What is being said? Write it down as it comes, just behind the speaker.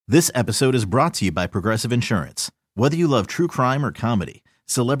This episode is brought to you by Progressive Insurance. Whether you love true crime or comedy,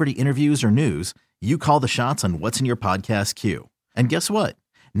 celebrity interviews or news, you call the shots on what's in your podcast queue. And guess what?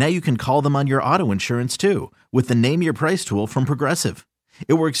 Now you can call them on your auto insurance too with the Name Your Price tool from Progressive.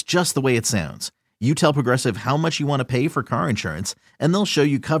 It works just the way it sounds. You tell Progressive how much you want to pay for car insurance, and they'll show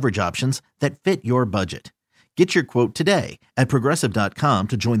you coverage options that fit your budget. Get your quote today at Progressive.com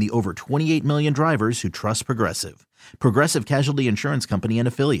to join the over 28 million drivers who trust Progressive. Progressive Casualty Insurance Company and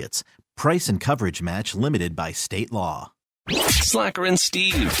Affiliates. Price and coverage match limited by state law. Slacker and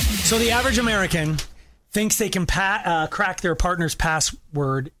Steve. So the average American thinks they can crack their partner's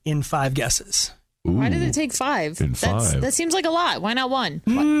password in 5 guesses. Ooh, why did it take 5? In 5. That seems like a lot. Why not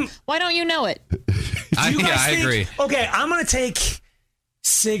 1? Why don't you know it? I agree. Okay, I'm going to take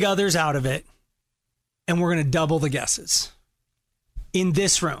Sig others out of it, and we're going to double the guesses. In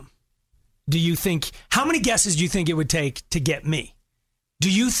this room, how many guesses do you think it would take to get me? Do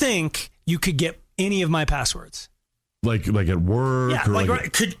you think you could get any of my passwords? Like at work? Yeah, or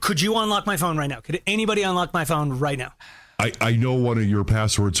could you unlock my phone right now? Could anybody unlock my phone right now? I know one of your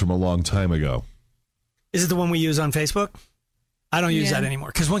passwords from a long time ago. Is it the one we use on Facebook? I don't use that anymore.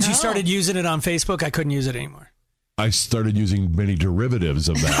 Because once you started using it on Facebook, I couldn't use it anymore. I started using many derivatives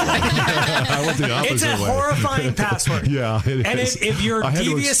of that one. I went the opposite It's a way. horrifying password. Yeah, it and is. if you're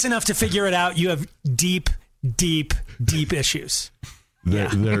devious enough to figure it out, you have deep issues.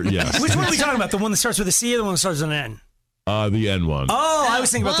 Yes. Which one are we talking about? The one that starts with a C or the one that starts with an N? The N one. Oh, I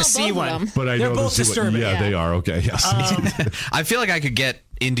was thinking about the C one. But They're both the C one. disturbing. Yeah, they are. Okay, yes. I feel like I could get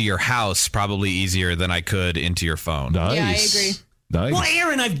into your house probably easier than I could into your phone. Nice. Yeah, I agree. Nice. Well,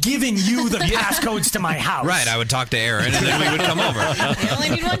 Aaron, I've given you the passcodes to my house. Right, I would talk to Aaron and then we would come over. You only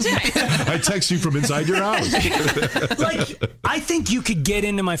need one time. I text you from inside your house. I think you could get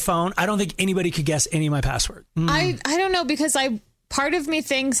into my phone. I don't think anybody could guess any of my password. I don't know, because part of me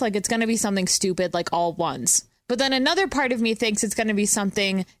thinks like it's going to be something stupid like all ones. But then another part of me thinks it's going to be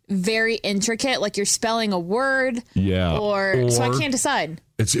something very intricate, like you're spelling a word. Yeah. Or so I can't decide.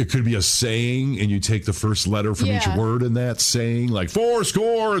 It could be a saying, and you take the first letter from each word in that saying, like 7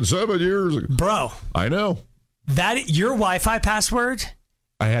 years ago. Bro. I know. Your Wi-Fi password?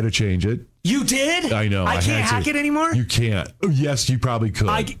 I had to change it. You did? I know. I can't hack it anymore? You can't. Oh, yes, you probably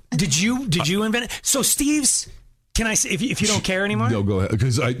could. Did you invent it? So Steve's... Can I say, if you don't care anymore? No, go ahead.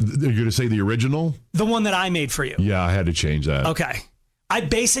 Because you're going to say the original? The one that I made for you. Yeah, I had to change that. Okay. I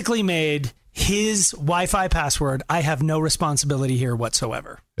basically made his Wi-Fi password. I have no responsibility here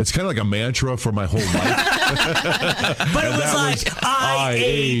whatsoever. It's kind of like a mantra for my whole life. But it was like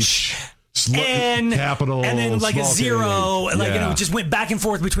I-H... and capital and then like a zero, and it just went back and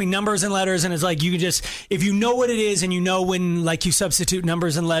forth between numbers and letters, and it's like you can just, if you know what it is and you know when like you substitute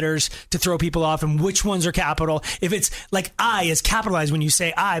numbers and letters to throw people off and which ones are capital. If it's like I is capitalized when you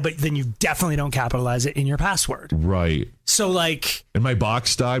say I, but then you definitely don't capitalize it in your password. Right. So like, and my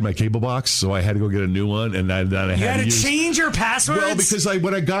box died, my cable box, so I had to go get a new one, and then I had to change your password. Well, because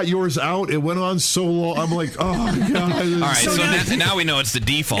when I got yours out, it went on so long. I'm like, oh my god! All right, so now we know it's the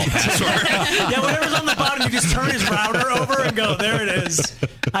default password. Yeah, whatever's on the bottom, you just turn his router over and go, there it is.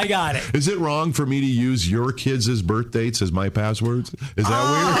 I got it. Is it wrong for me to use your kids' birth dates as my passwords? Is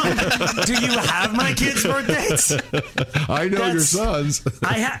that weird? Do you have my kids' birth dates? I know your sons.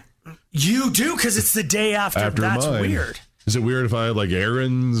 You do, because it's the day after. That's mine. Weird. Is it weird if I had like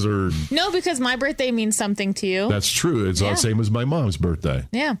Aaron's or? No, because my birthday means something to you. That's true. It's the same as my mom's birthday.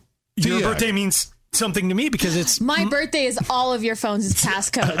 Yeah. Your birthday means something to me because it's... My birthday is all of your phone's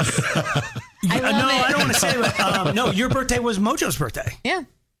passcodes. I don't want to say it. No, your birthday was Mojo's birthday. Yeah.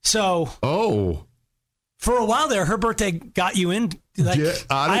 So... Oh. For a while there, her birthday got you in.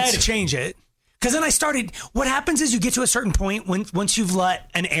 I had to change it. Because then I started, what happens is you get to a certain point once you've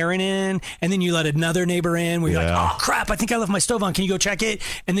let an Aaron in and then you let another neighbor in where you're like, oh crap, I think I left my stove on. Can you go check it?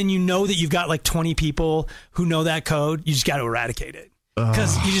 And then you know that you've got like 20 people who know that code. You just got to eradicate it.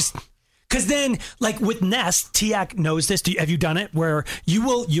 Because then like with Nest, TIAC knows this. Have you done it? Where you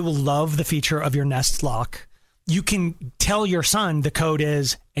will love the feature of your Nest lock. You can tell your son the code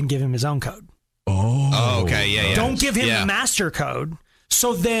is and give him his own code. Oh, okay. Yeah. Don't give him the master code.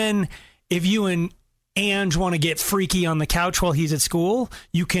 So then... If you and Ange want to get freaky on the couch while he's at school,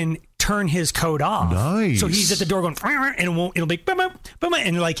 you can turn his code off. Nice. So he's at the door going, and it'll be,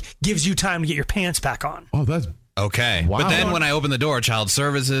 and it like gives you time to get your pants back on. Oh, that's okay. Wow. But then when I open the door, child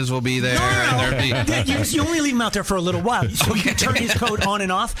services will be there. You only leave him out there for a little while. So you can turn his code on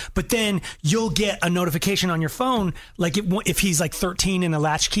and off, but then you'll get a notification on your phone. Like if he's like 13 and a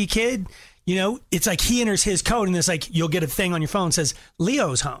latchkey kid, you know, it's like he enters his code and it's like you'll get a thing on your phone that says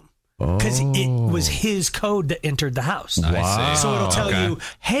Leo's home. because it was his code that entered the house. Wow. So it'll tell you,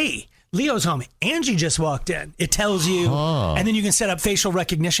 hey, Leo's home. Angie just walked in. It tells you, and then you can set up facial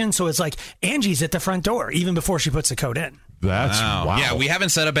recognition. So it's like Angie's at the front door even before she puts the code in. That's wow. Yeah, we haven't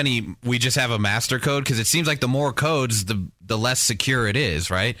set up any. We just have a master code because it seems like the more codes, the less secure it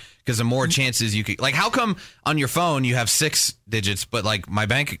is, right? Because the more chances you could. Like, how come on your phone you have 6 digits, but like my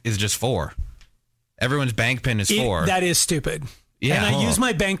bank is just 4? Everyone's bank PIN is 4. That is stupid. Yeah. And I use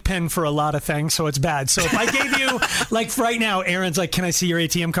my bank PIN for a lot of things, so it's bad. So if I gave you, like right now, Erin's like, can I see your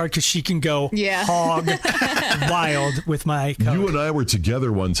ATM card? Because she can go hog wild with my code. You and I were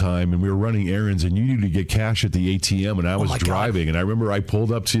together one time, and we were running errands, and you needed to get cash at the ATM, and I was driving. And I remember I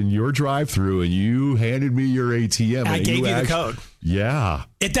pulled up to your drive-thru, and you handed me your ATM. And I gave you the code. Yeah.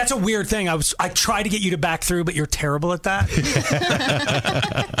 That's a weird thing. I tried to get you to back through, but you're terrible at that.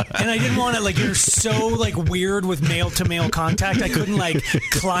 And I didn't want to, like, you're so, like, weird with male-to-male contact. I couldn't, like,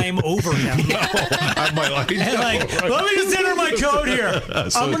 climb over him. No, I'm like, let me just enter my code here.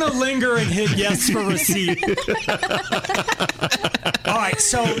 I'm going to linger and hit yes for receipt. All right,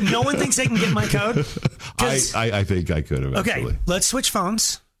 so no one thinks they can get my code? I think I could have. Okay, let's switch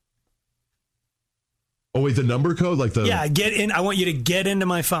phones. Oh, wait, the number code? Get in. I want you to get into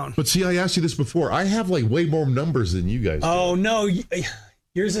my phone. But see, I asked you this before. I have like way more numbers than you guys do. Oh, no.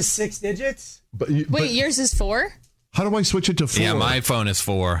 Yours is 6 digits? Wait, yours is 4? How do I switch it to 4? Yeah, my phone is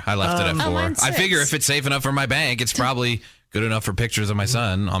 4. I left it at 4. Mine's 6. I figure if it's safe enough for my bank, it's probably good enough for pictures of my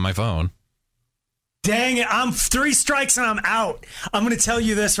son on my phone. Dang it. I'm 3 strikes and I'm out. I'm going to tell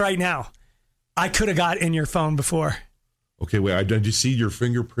you this right now. I could have got in your phone before. Okay, wait. Did you see your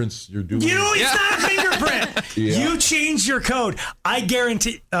fingerprints? You're doing. It's not a fingerprint. You changed your code. I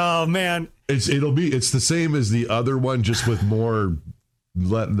guarantee. Oh man, it's the same as the other one, just with more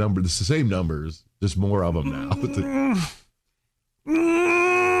numbers. It's the same numbers, just more of them now. Dang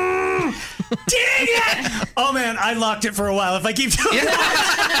it! Oh man, I locked it for a while. If I keep doing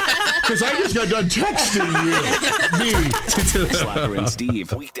that, because I just got done texting you. Slacker and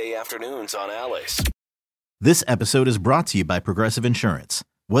Steve, weekday afternoons on Alice. This episode is brought to you by Progressive Insurance.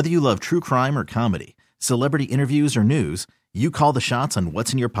 Whether you love true crime or comedy, celebrity interviews or news, you call the shots on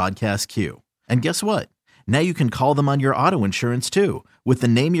what's in your podcast queue. And guess what? Now you can call them on your auto insurance too with the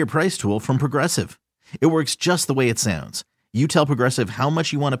Name Your Price tool from Progressive. It works just the way it sounds. You tell Progressive how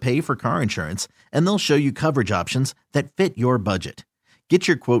much you want to pay for car insurance, and they'll show you coverage options that fit your budget. Get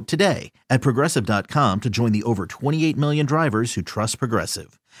your quote today at Progressive.com to join the over 28 million drivers who trust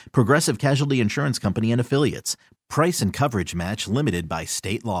Progressive. Progressive Casualty Insurance Company and Affiliates. Price and coverage match limited by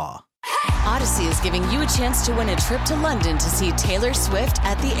state law. Odyssey is giving you a chance to win a trip to London to see Taylor Swift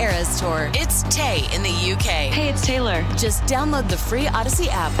at the Eras Tour. It's Tay in the UK. Hey, it's Taylor. Just download the free Odyssey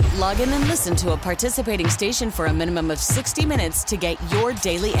app, log in and listen to a participating station for a minimum of 60 minutes to get your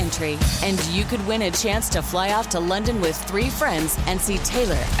daily entry. And you could win a chance to fly off to London with 3 friends and see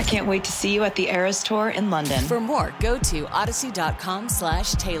Taylor. I can't wait to see you at the Eras Tour in London. For more, go to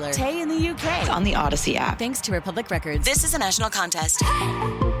odyssey.com/Taylor. Tay in the UK. It's on the Odyssey app. Thanks to Republic Records. This is a national contest.